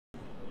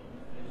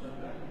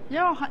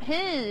Ja,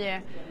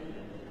 hej!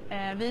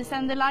 Vi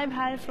sänder live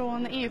här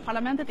från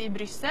EU-parlamentet i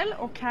Bryssel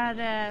och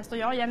här står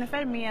jag,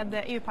 Jennifer,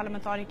 med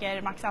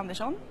EU-parlamentariker Max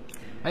Andersson.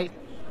 Hej!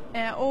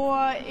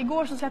 Och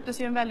igår så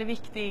släpptes ju en väldigt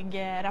viktig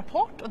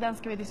rapport och den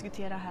ska vi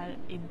diskutera här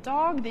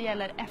idag. Det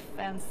gäller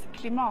FNs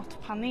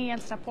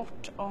klimatpanels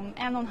rapport om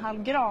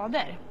 1,5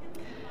 grader.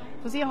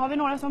 Får se, har vi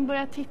några som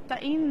börjar titta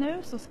in nu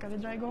så ska vi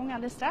dra igång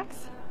alldeles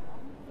strax.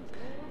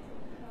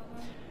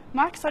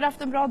 Max, har du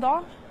haft en bra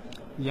dag?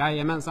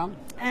 Jajamensan.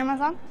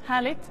 Jajamensan,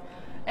 härligt.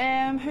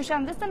 Hur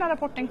kändes den när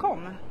rapporten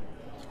kom?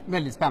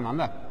 Väldigt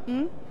spännande.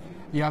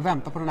 Vi har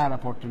väntat på den här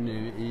rapporten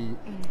nu i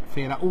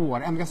flera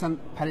år. Ända sedan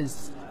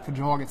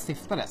Parisfördraget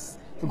stiftades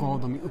så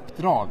gav de i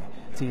uppdrag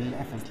till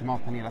FNs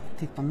klimatpanel att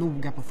titta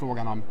noga på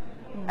frågan om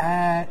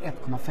är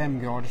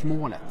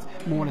 1,5-gradersmålet.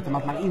 Målet om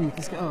att man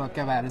inte ska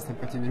öka världens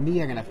temperatur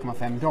mer än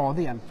 1,5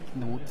 grader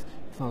gentemot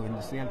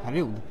förindustriell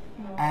period.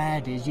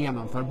 Är det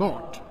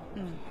genomförbart?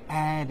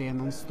 Är det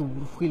någon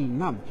stor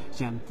skillnad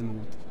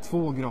gentemot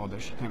 2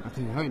 graders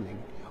temperaturhöjning?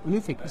 Och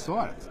nu fick vi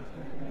svaret.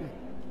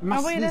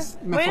 Vad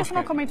är det som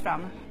har kommit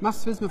fram?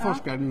 Massvis med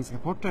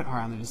forskarrapporter har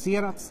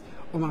analyserats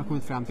och man har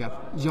kommit fram till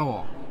att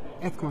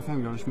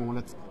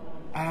 1,5-gradersmålet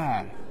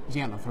är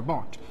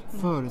genomförbart.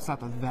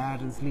 Förutsatt att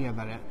världens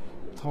ledare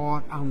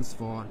tar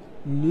ansvar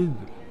nu,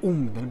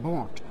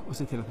 omedelbart, och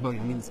ser till att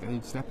börja minska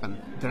utsläppen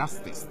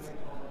drastiskt.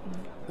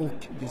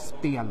 Och det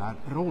spelar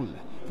roll.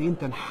 Det är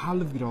inte en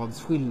halv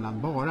grads skillnad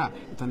bara,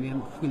 utan det är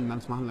en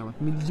skillnad som handlar om att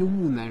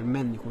miljoner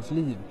människors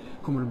liv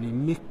kommer att bli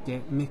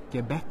mycket,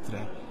 mycket bättre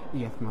i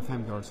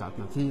 1,5-graders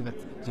alternativet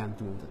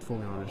gentemot ett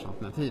 2-graders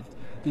alternativ.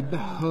 Vi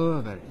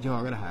behöver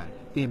göra det här.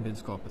 Det är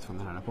budskapet från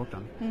den här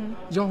rapporten.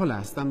 Jag har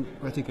läst den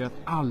och jag tycker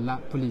att alla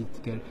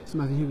politiker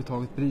som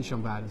överhuvudtaget bryr sig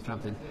om världens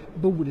framtid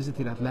borde se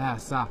till att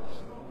läsa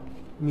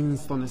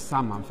minst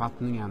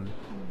sammanfattningen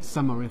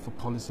Summary for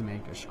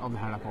Policymakers av den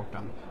här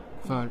rapporten.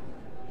 För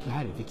det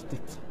här är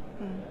viktigt.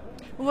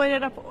 Och vad är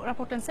det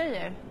rapporten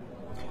säger?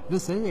 Den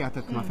säger att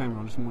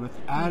 1,5-gradersmålet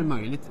är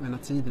möjligt men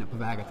att tiden är på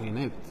väg att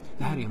rinna ut.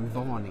 Det här är en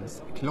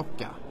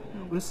varningsklocka.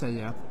 Och det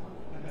säger att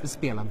det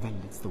spelar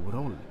väldigt stor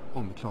roll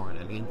om vi klarar det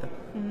eller inte.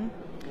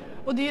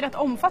 Och det är ju rätt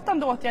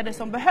omfattande åtgärder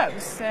som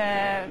behövs.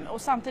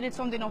 Och samtidigt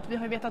som det är något vi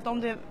har vetat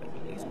om det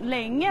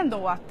länge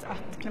ändå att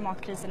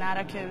klimatkrisen är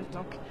akut.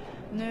 Och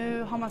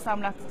nu har man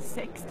samlat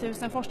 6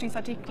 000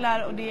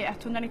 forskningsartiklar och det är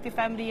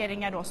 195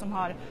 regeringar då som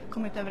har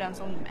kommit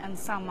överens om en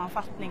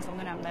sammanfattning som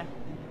du nämnde.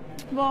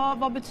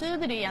 Vad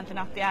betyder det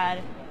egentligen att det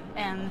är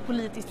en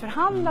politiskt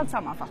förhandlad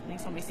sammanfattning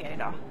som vi ser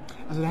idag?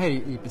 Alltså det här är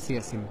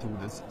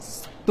IPCC-metodens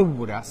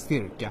stora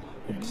styrka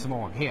och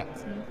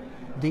svaghet.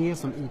 Det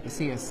som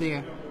IPCC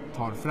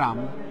tar fram,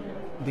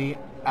 det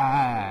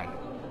är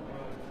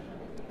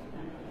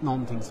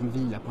någonting som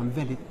vilar på en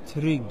väldigt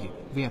trygg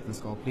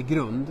vetenskaplig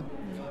grund.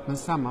 Men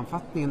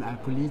sammanfattningen är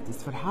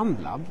politiskt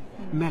förhandlad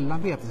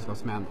mellan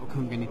vetenskapsmän och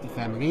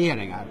 195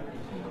 regeringar.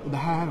 Och det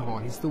här har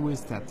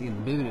historiskt sett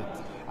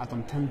inneburit att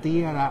de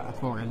tenderar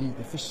att vara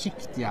lite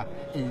försiktiga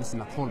i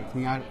sina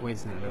tolkningar och i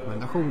sina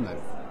rekommendationer.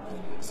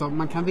 Så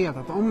man kan veta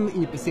att om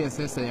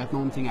IPCC säger att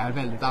någonting är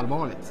väldigt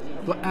allvarligt,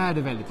 då är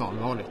det väldigt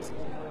allvarligt.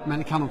 Men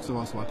det kan också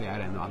vara så att det är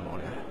ännu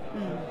allvarligare.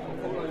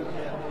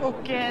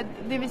 Och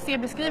det vi ser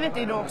beskrivet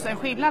är då också en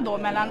skillnad då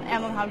mellan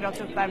 1,5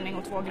 graders uppvärmning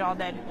och 2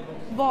 grader.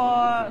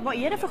 Vad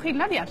är det för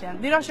skillnad egentligen?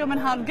 Det rör sig om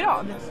 1,5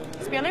 grad.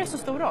 Spelar det så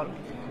stor roll?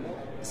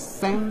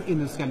 Sen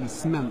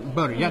industrialismen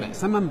började,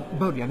 sen man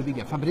började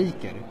bygga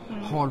fabriker,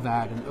 har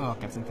världen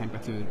ökat sin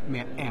temperatur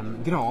med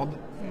 1 grad.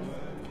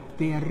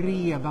 Det är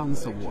redan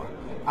så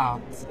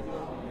att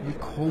vi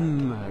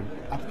kommer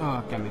att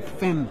öka med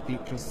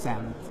 50%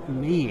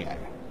 mer.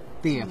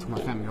 Det är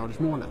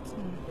 1,5-gradersmålet.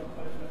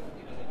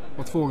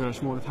 Och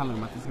 2-gradersmålet handlar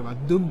om att det ska vara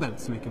dubbelt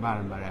så mycket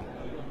varmare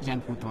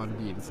gentemot vad det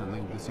blivit sedan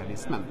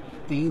industrialismen.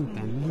 Det är inte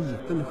en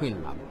liten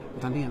skillnad,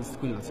 utan det är en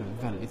skillnad som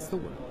är väldigt stor.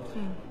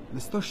 Den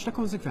största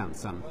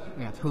konsekvensen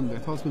är att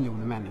hundratals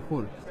miljoner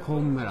människor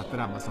kommer att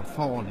drabbas av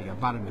farliga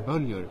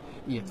värmeböljor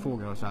i ett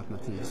 2-graders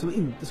alternativ som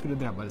inte skulle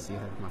drabbas i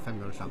ett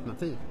 1,5-graders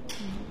alternativ.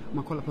 Om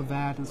man kollar på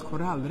världens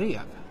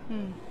korallrev.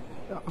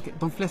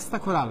 De flesta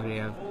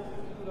korallrev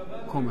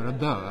kommer att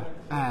dö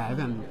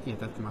även i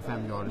ett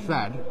 1,5-graders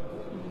värld.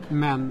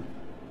 Men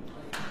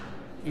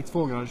i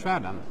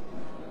 2-gradersvärlden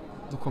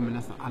då kommer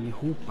nästan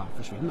allihopa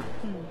försvinna.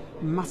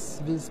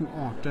 Massvis med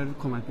arter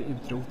kommer att bli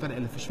utrotade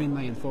eller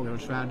försvinna i en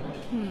 2-gradersvärld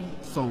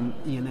som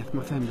i en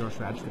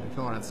 1,5-gradersvärld skulle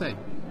klarat sig.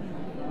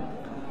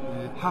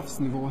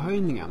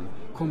 Havsnivåhöjningen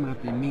kommer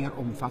att bli mer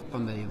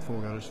omfattande i en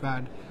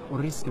 2-gradersvärld och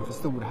risken för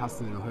stora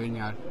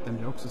havsnivåhöjningar den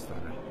blir också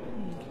större.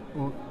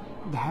 Och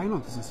det här är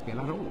något som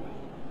spelar roll.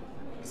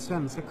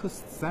 Svenska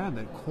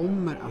kuststäder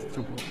kommer att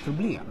få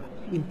problem.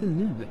 Inte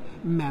nu,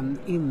 men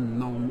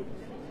inom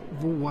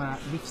våra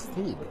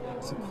livstid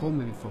så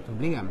kommer vi få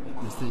problem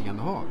med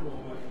stigande hav.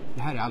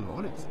 Det här är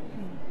allvarligt.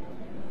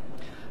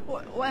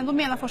 Och ändå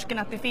menar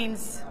forskarna att det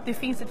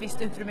finns ett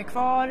visst utrymme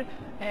kvar.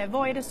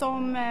 Vad är det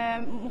som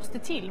måste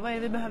till? Vad är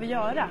det vi behöver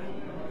göra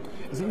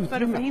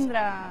för att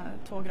förhindra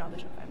 2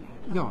 graders uppvärmning?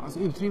 Ja, alltså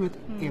utrymmet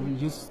är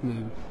väl just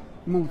nu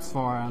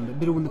motsvarande,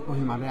 beroende på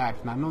hur man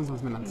räknar,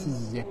 någonstans mellan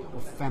 10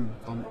 och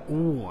 15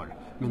 år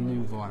med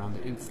nuvarande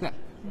utsläpp.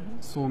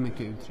 Så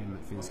mycket utrymme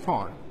finns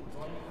kvar.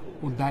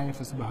 Och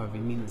därför så behöver vi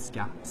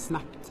minska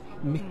snabbt,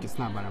 mycket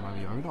snabbare än vad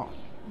vi gör idag.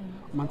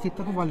 Om man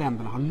tittar på vad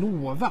länderna har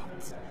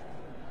lovat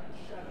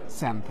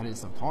sedan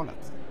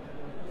Parisavtalet,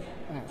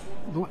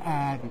 då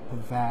är vi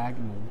på väg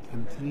mot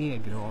en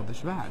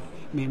 3-graders värld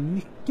med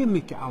mycket,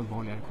 mycket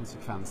allvarligare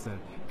konsekvenser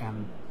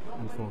än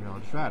en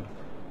 2-graders värld.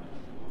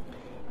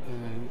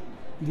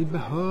 Vi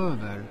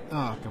behöver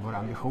öka våra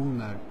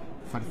ambitioner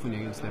för att få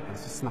ner utsläppen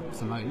så snabbt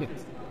som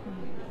möjligt.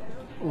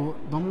 Och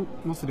de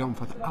måste det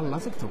omfatta alla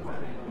sektorer.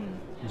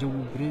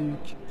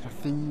 Jordbruk,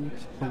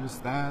 trafik,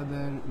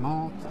 bostäder,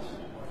 mat.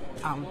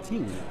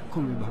 Allting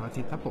kommer vi behöva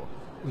titta på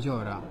och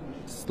göra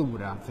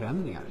stora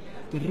förändringar.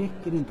 Det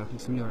räcker inte att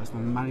liksom göra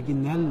sådana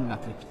marginella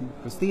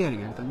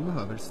teknikjusteringar, utan vi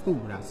behöver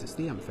stora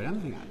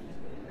systemförändringar.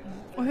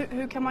 Och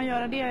hur kan man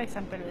göra det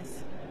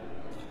exempelvis?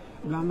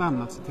 Bland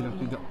annat se till att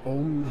bygga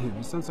om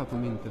husen så att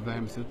de inte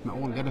värms upp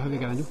med olja. Det har vi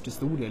redan gjort i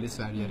stor del i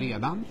Sverige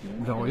redan.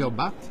 Bra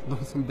jobbat,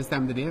 de som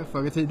bestämde det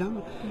förr i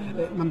tiden.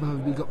 Man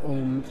behöver bygga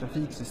om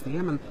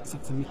trafiksystemen,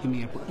 satsa mycket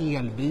mer på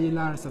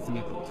elbilar, satsa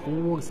mer på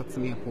tåg, satsa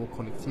mer på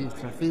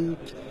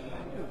kollektivtrafik.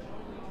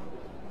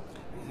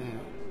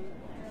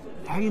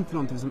 Det här är inte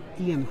någonting som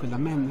enskilda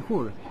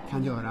människor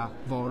kan göra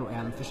var och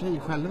en för sig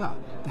själva.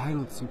 Det här är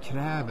något som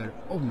kräver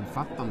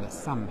omfattande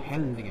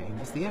samhälleliga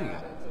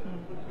investeringar.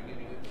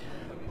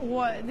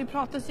 Och det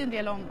pratas ju en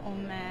del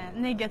om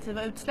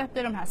negativa utsläpp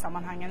i de här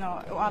sammanhangen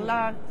och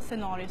alla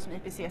scenarier som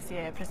IPCC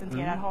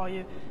presenterar har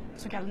ju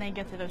så kallade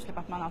negativa utsläpp,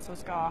 att man alltså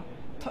ska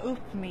ta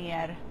upp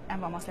mer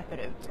än vad man släpper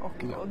ut.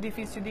 Och det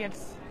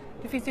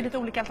finns ju lite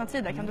olika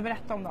alternativ där. Kan du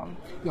berätta om dem?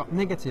 Ja,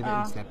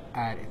 negativa utsläpp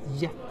är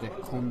ett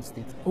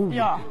jättekonstigt ord.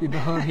 Ja. Vi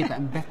behöver hitta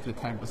en bättre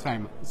term på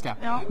svenska.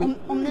 Ja,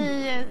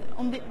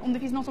 om det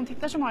finns någon som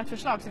tittar som har ett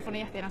förslag så får ni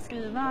jättegärna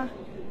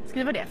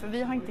skriva det, för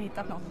vi har inte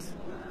hittat något.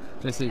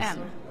 Precis.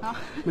 Ja.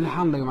 Men det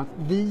handlar ju om att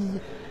vi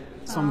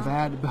som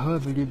värld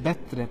behöver bli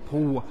bättre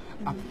på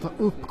att ta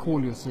upp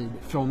koldioxid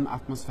från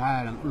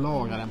atmosfären och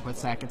lagra den på ett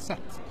säkert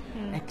sätt.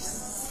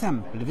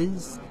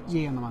 Exempelvis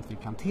genom att vi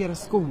planterar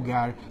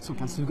skogar som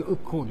kan suga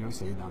upp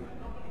koldioxiden.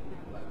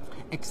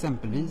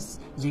 Exempelvis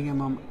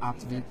genom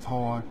att vi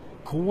tar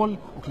kol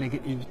och lägger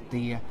ut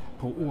det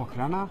på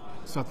åkrarna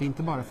så att vi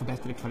inte bara får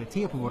bättre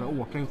kvalitet på våra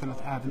åkrar utan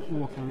att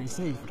även åkrarna i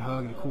sig får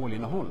högre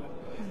kolinnehåll.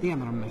 Det är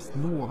en av de mest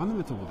lovande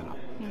metoderna.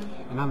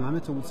 En annan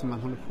metod som man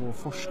håller på att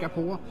forska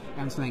på,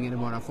 än så länge är det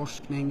bara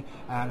forskning,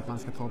 är att man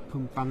ska ta och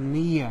pumpa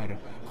ner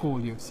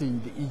koldioxid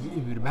i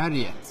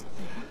urberget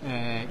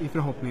i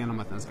förhoppningen om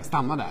att den ska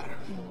stanna där.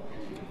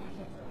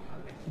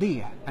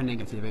 Det är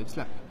negativa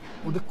utsläpp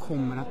och det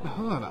kommer att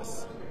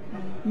behövas.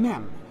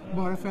 Men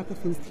bara för att det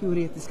finns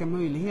teoretiska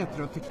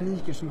möjligheter och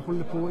tekniker som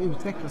håller på att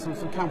utvecklas som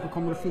kanske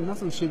kommer att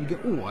finnas om 20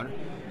 år,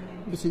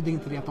 betyder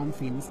inte det att de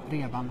finns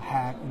redan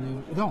här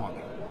nu idag.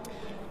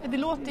 Det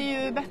låter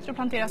ju bättre att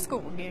plantera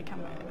skog.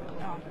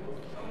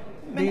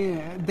 Det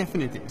är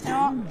definitivt.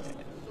 Ja,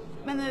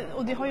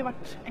 och det har ju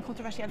varit en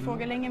kontroversiell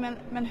fråga länge,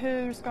 men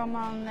hur ska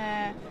man...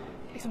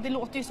 det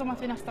låter ju som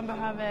att vi nästan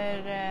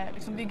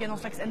behöver bygga någon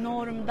slags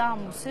enorm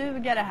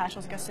dammsugare här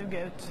som ska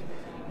suga ut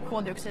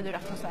koldioxid ur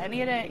atmosfären.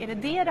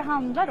 Är det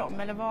handlar om?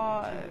 Eller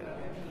vad?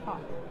 Ja.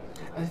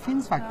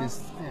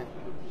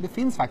 Det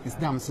finns faktiskt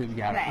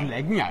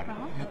dammsugaranläggningar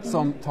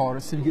som tar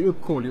och suger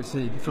upp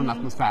koldioxid från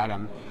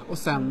atmosfären och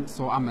sen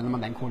så använder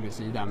man den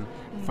koldioxiden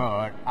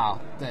för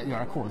att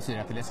göra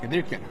kolsyra till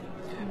läskedrycker.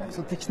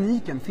 Så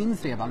tekniken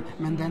finns redan,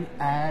 men den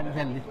är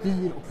väldigt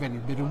dyr och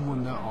väldigt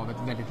beroende av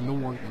ett väldigt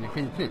lågt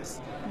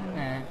energipris.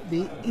 Det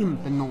är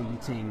inte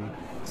någonting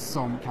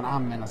som kan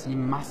användas i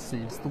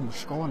massiv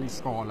storskalig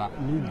skala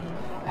nu,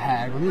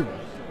 här och nu.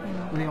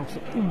 Och det är också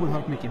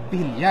oerhört mycket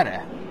billigare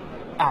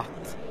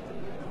att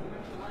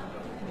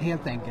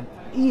helt enkelt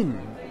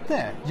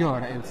inte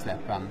göra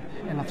utsläppen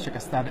än att försöka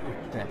städa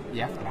upp det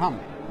i efterhand.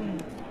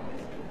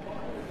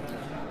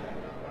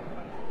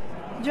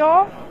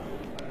 Ja.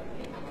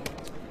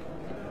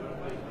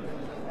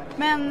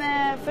 Men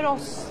för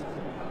oss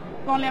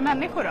vanliga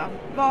människor då?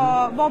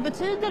 Vad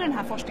betyder den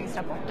här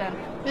forskningsrapporten?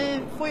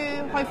 Vi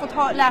har ju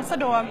fått läsa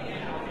då,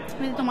 jag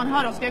vet inte om man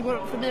hör oss, jag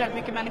går förbi väldigt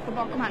mycket människor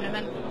bakom här nu.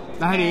 Men,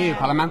 det här är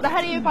EU-parlamentet. Det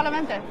här är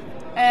EU-parlamentet.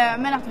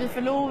 Men att vi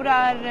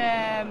förlorar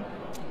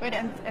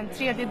en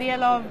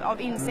tredjedel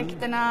av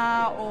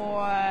insekterna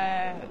och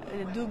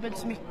dubbelt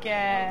så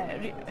mycket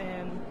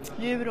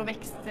djur- och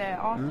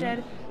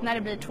växtarter när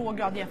det blir 2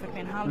 grader jämfört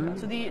med 1,5 grad.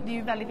 Så det är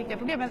ju väldigt viktiga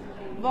problem. Men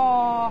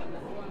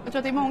jag tror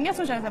att det är många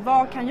som känner så här,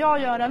 vad kan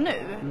jag göra nu?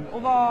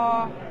 Och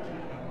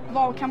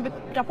vad kan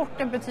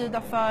rapporten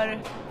betyda för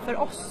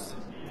oss?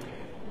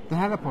 Den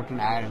här rapporten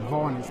är en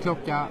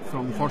varningsklocka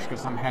från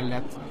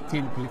forskarsamhället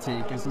till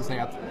politiken som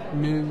säger att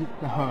nu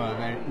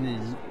behöver ni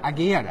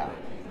agera.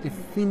 Det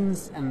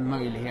finns en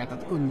möjlighet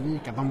att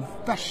undvika de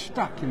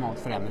värsta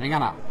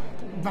klimatförändringarna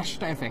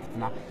värsta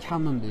effekterna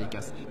kan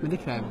undvikas, men det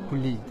kräver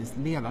politiskt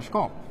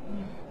ledarskap.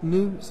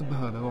 Nu så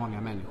behöver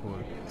vanliga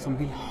människor som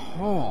vill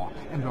ha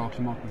en bra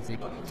klimatpolitik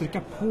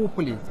trycka på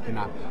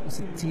politikerna och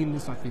se till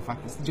så att vi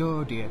faktiskt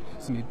gör det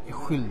som vi är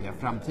skyldiga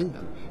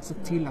framtiden. Se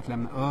till att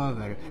lämna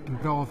över en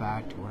bra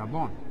värld till våra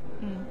barn.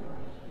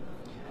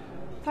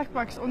 Tack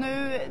Max. Och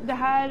nu, det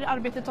här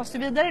arbetet tas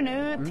vidare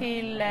nu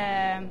till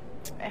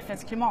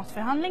FNs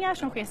klimatförhandlingar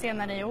som sker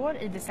senare i år,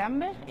 i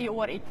december, i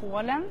år i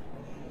Polen.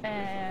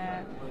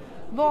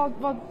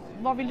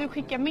 Vad vill du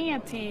skicka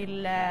med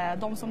till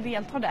de som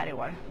deltar där i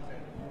år?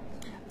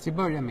 Till att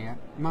börja med,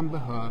 man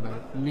behöver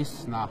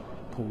lyssna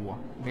på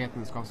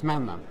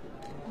vetenskapsmännen.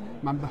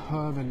 Man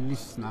behöver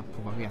lyssna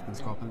på vad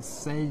vetenskapen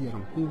säger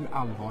om hur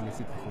allvarlig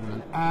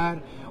situationen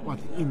är och att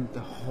vi inte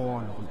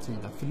har någon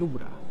tid att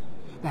förlora.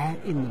 Det här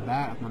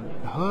innebär att man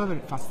behöver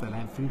fastställa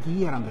en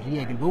fungerande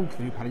regelbok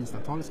för hur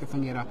Parisavtalet ska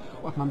fungera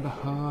och att man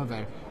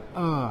behöver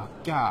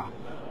öka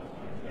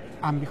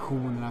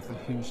ambitionerna för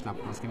hur snabbt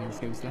man ska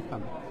minska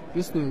utsläppen.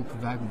 Just nu är vi på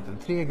väg mot en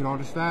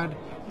 3-gradersvärld.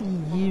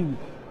 EU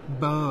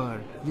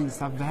bör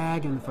visa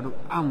vägen för de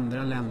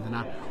andra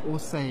länderna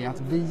och säga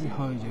att vi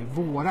höjer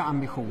våra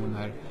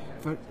ambitioner.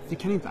 För vi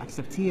kan inte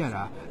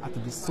acceptera att det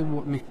blir så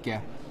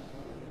mycket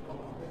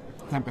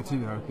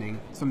temperaturökning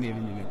som det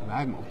vi nu är på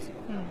väg mot.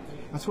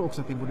 Jag tror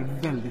också att det vore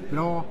väldigt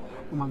bra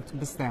om man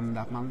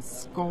bestämde att man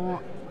ska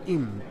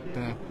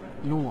inte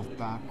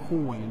låta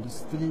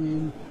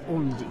kolindustrin,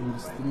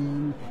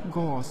 oljeindustrin,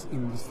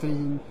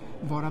 gasindustrin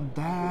vara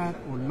där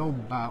och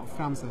lobba och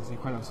framställa sig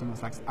själva som någon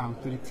slags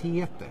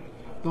auktoriteter.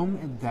 De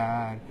är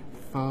där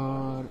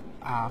för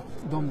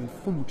att de vill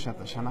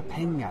fortsätta tjäna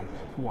pengar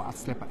på att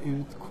släppa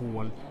ut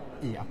kol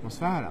i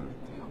atmosfären.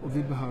 Och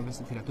vi behöver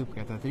se till att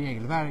upprätta ett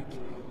regelverk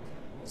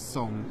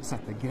som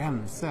sätter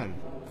gränser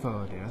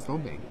för deras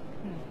lobbying.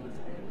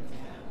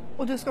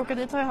 Och du ska åka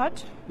dit har jag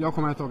hört? Jag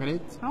kommer att åka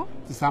dit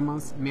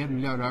tillsammans med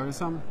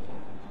miljörörelsen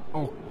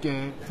och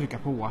trycka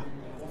på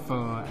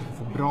för att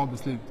få bra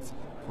beslut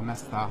på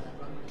nästa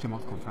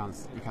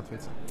klimatkonferens i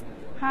Katowice.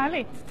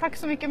 Härligt. Tack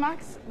så mycket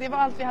Max. Det var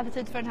allt vi hade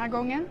tid för den här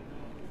gången.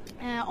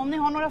 Om ni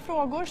har några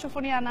frågor så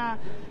får ni gärna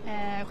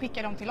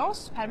skicka dem till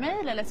oss per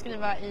mejl eller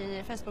skriva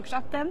i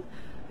Facebook-chatten.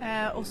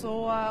 Och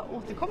så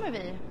återkommer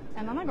vi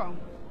en annan gång.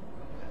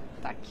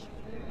 Tack.